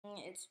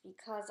It's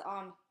because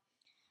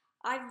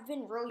I've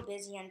been really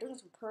busy and doing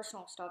some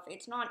personal stuff.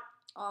 It's not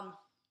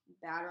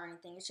bad or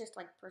anything. It's just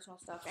like personal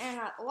stuff. And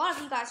a lot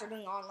of you guys are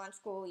doing online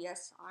school.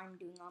 Yes, I'm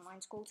doing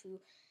online school too.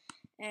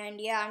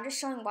 And yeah, I'm just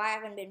showing why I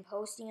haven't been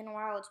posting in a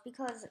while. It's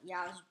because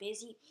yeah, I was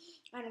busy.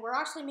 And we're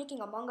actually making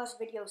Among Us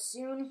videos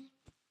soon.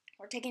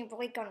 We're taking a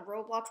break on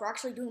Roblox. We're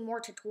actually doing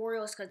more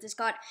tutorials because this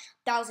got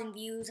 1,000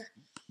 views.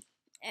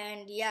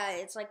 And yeah,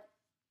 it's like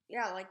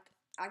yeah, like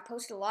I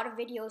posted a lot of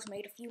videos,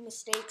 made a few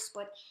mistakes,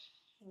 but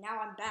now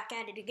I'm back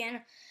at it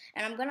again,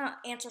 and I'm gonna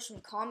answer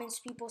some comments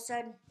people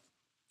said.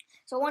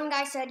 So one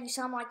guy said, "You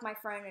sound like my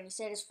friend," and he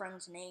said his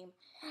friend's name.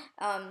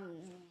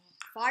 Um,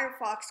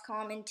 Firefox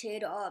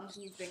commented,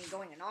 he's been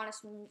going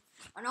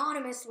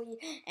anonymously,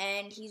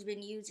 and he's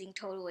been using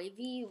Total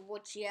AV,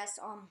 which yes,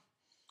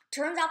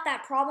 turns out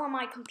that problem on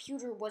my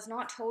computer was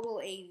not Total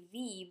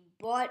AV,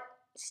 but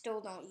still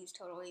don't use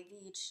Total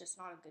AV. It's just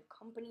not a good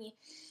company.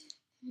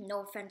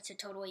 No offense to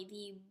Total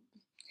AV.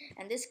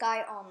 And this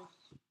guy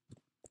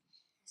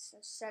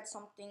said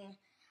something.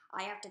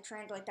 I have to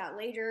translate that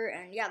later.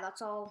 And yeah,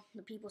 that's all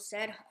the people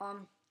said.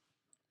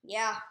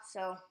 Yeah.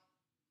 So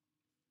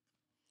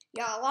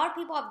yeah, a lot of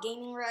people have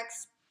gaming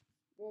wrecks.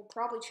 We'll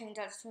probably change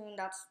that soon.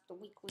 That's the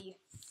weekly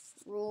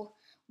rule.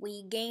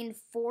 We gained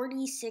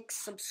 46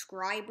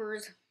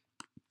 subscribers.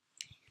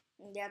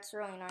 That's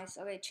really nice.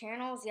 Okay,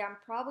 channels. Yeah, I'm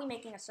probably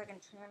making a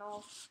second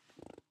channel.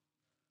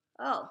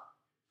 Oh,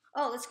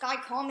 this guy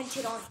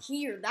commented on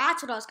here.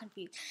 That's what I was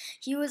confused.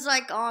 He was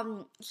like,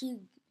 he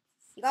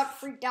got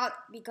freaked out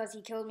because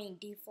he killed me in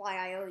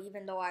DFlyIO,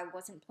 even though I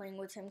wasn't playing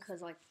with him.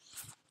 Cause like,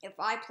 if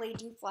I play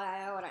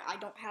DFlyIO and I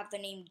don't have the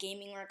name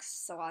Gaming Rex,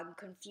 so I'm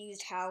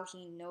confused how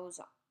he knows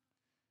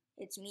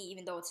it's me,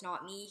 even though it's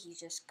not me. He's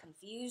just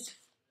confused,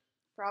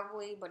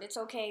 probably. But it's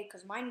okay,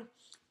 cause my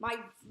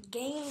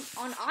game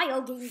on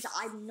IO games,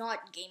 I'm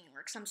not Gaming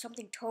Rex. I'm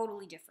something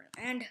totally different.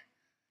 And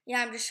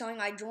yeah, I'm just showing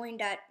I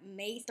joined at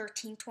May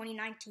 13,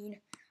 2019.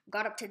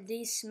 Got up to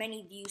this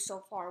many views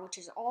so far, which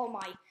is all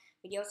my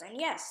videos. And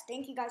yes,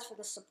 thank you guys for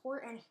the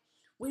support. And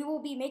we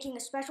will be making a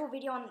special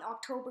video on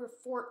October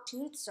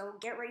 14th, so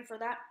get ready for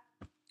that.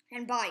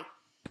 And bye.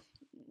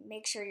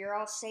 Make sure you're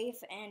all safe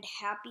and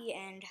happy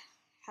and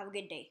have a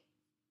good day.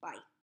 Bye.